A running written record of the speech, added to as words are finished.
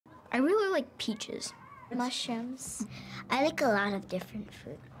I really like peaches. Mushrooms. I like a lot of different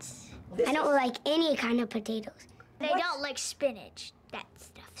fruits. I don't like any kind of potatoes. They don't like spinach. That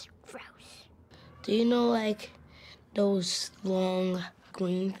stuff's gross. Do you know, like, those long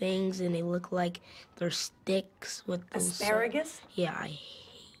green things and they look like they're sticks with those... Asparagus? Yeah, I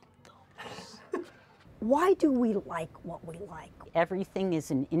hate those. Why do we like what we like? Everything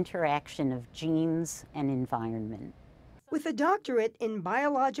is an interaction of genes and environment. With a doctorate in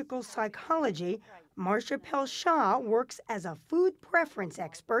biological psychology, Marcia Pell-Shaw works as a food preference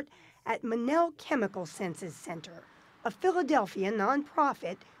expert at Monell Chemical Senses Center, a Philadelphia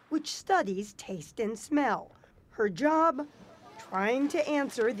nonprofit which studies taste and smell. Her job, trying to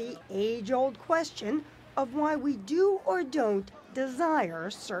answer the age-old question of why we do or don't desire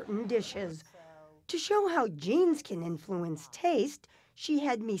certain dishes. To show how genes can influence taste, she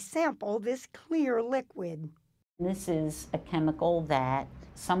had me sample this clear liquid. This is a chemical that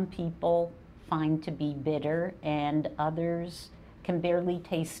some people find to be bitter and others can barely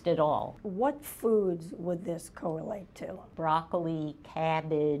taste at all. What foods would this correlate to? Broccoli,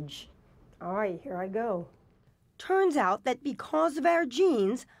 cabbage. All right, here I go. Turns out that because of our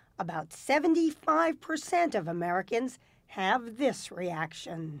genes, about 75% of Americans have this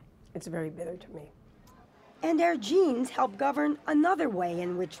reaction. It's very bitter to me. And our genes help govern another way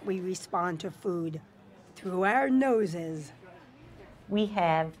in which we respond to food, through our noses. We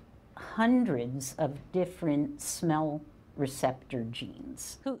have hundreds of different smell receptor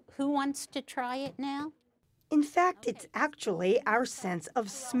genes. Who wants to try it now? In fact, it's actually our sense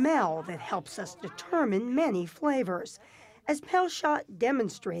of smell that helps us determine many flavors, as Pell-Shaw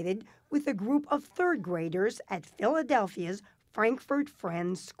demonstrated with a group of third graders at Philadelphia's Frankfurt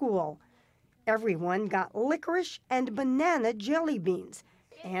Friends School. Everyone got licorice and banana jelly beans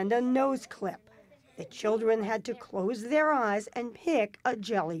and a nose clip. The children had to close their eyes and pick a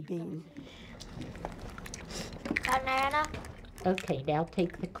jelly bean. Banana? Okay, now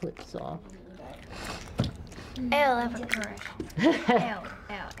take the clips off. Ew, that's gross. Ew, ew,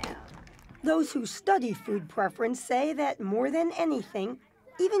 ew. Those who study food preference say that more than anything,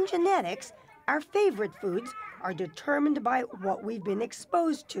 even genetics, our favorite foods are determined by what we've been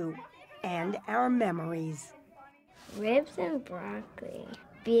exposed to and our memories. Ribs and broccoli.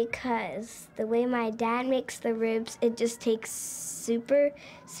 Because the way my dad makes the ribs, it just tastes super,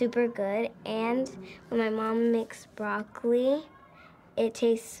 super good. And when my mom makes broccoli, it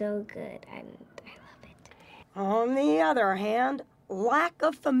tastes so good. I love it. On the other hand, lack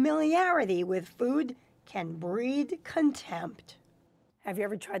of familiarity with food can breed contempt. Have you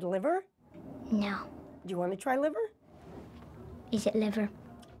ever tried liver? No. Do you want to try liver? Is it liver?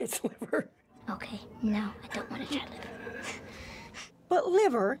 It's liver. Okay. No, I don't want to try liver. But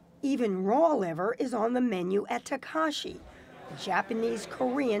liver, even raw liver, is on the menu at Takashi, a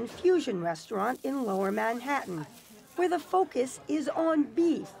Japanese-Korean fusion restaurant in Lower Manhattan, where the focus is on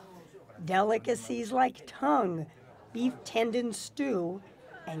beef. Delicacies like tongue, beef tendon stew,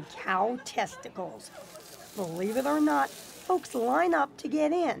 and cow testicles. Believe it or not, folks line up to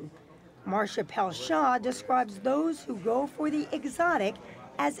get in. Marcia Pell-Shaw describes those who go for the exotic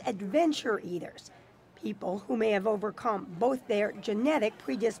as adventure eaters, people who may have overcome both their genetic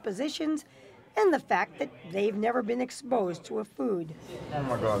predispositions and the fact that they've never been exposed to a food. Oh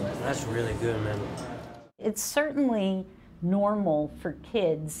my God, that's really good, man. It's certainly normal for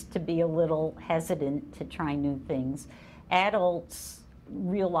kids to be a little hesitant to try new things. Adults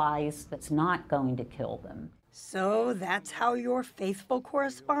realize that's not going to kill them. So that's how your faithful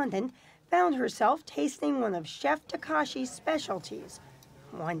correspondent found herself tasting one of Chef Takashi's specialties,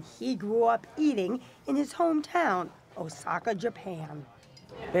 one he grew up eating in his hometown, Osaka, Japan.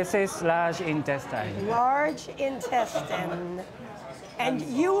 This is large intestine. Large intestine. And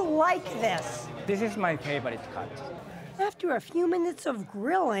you like this? This is my favorite cut. After a few minutes of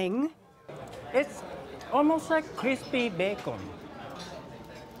grilling, It's almost like crispy bacon.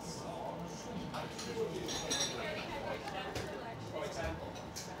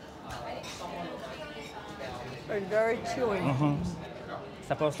 It's very chewy.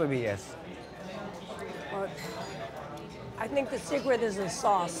 Supposed to be, yes. But I think the secret is the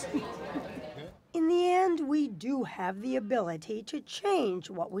sauce. in the end, we do have the ability to change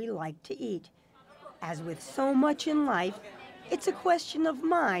what we like to eat. As with so much in life, it's a question of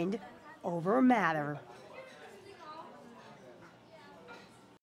mind over matter.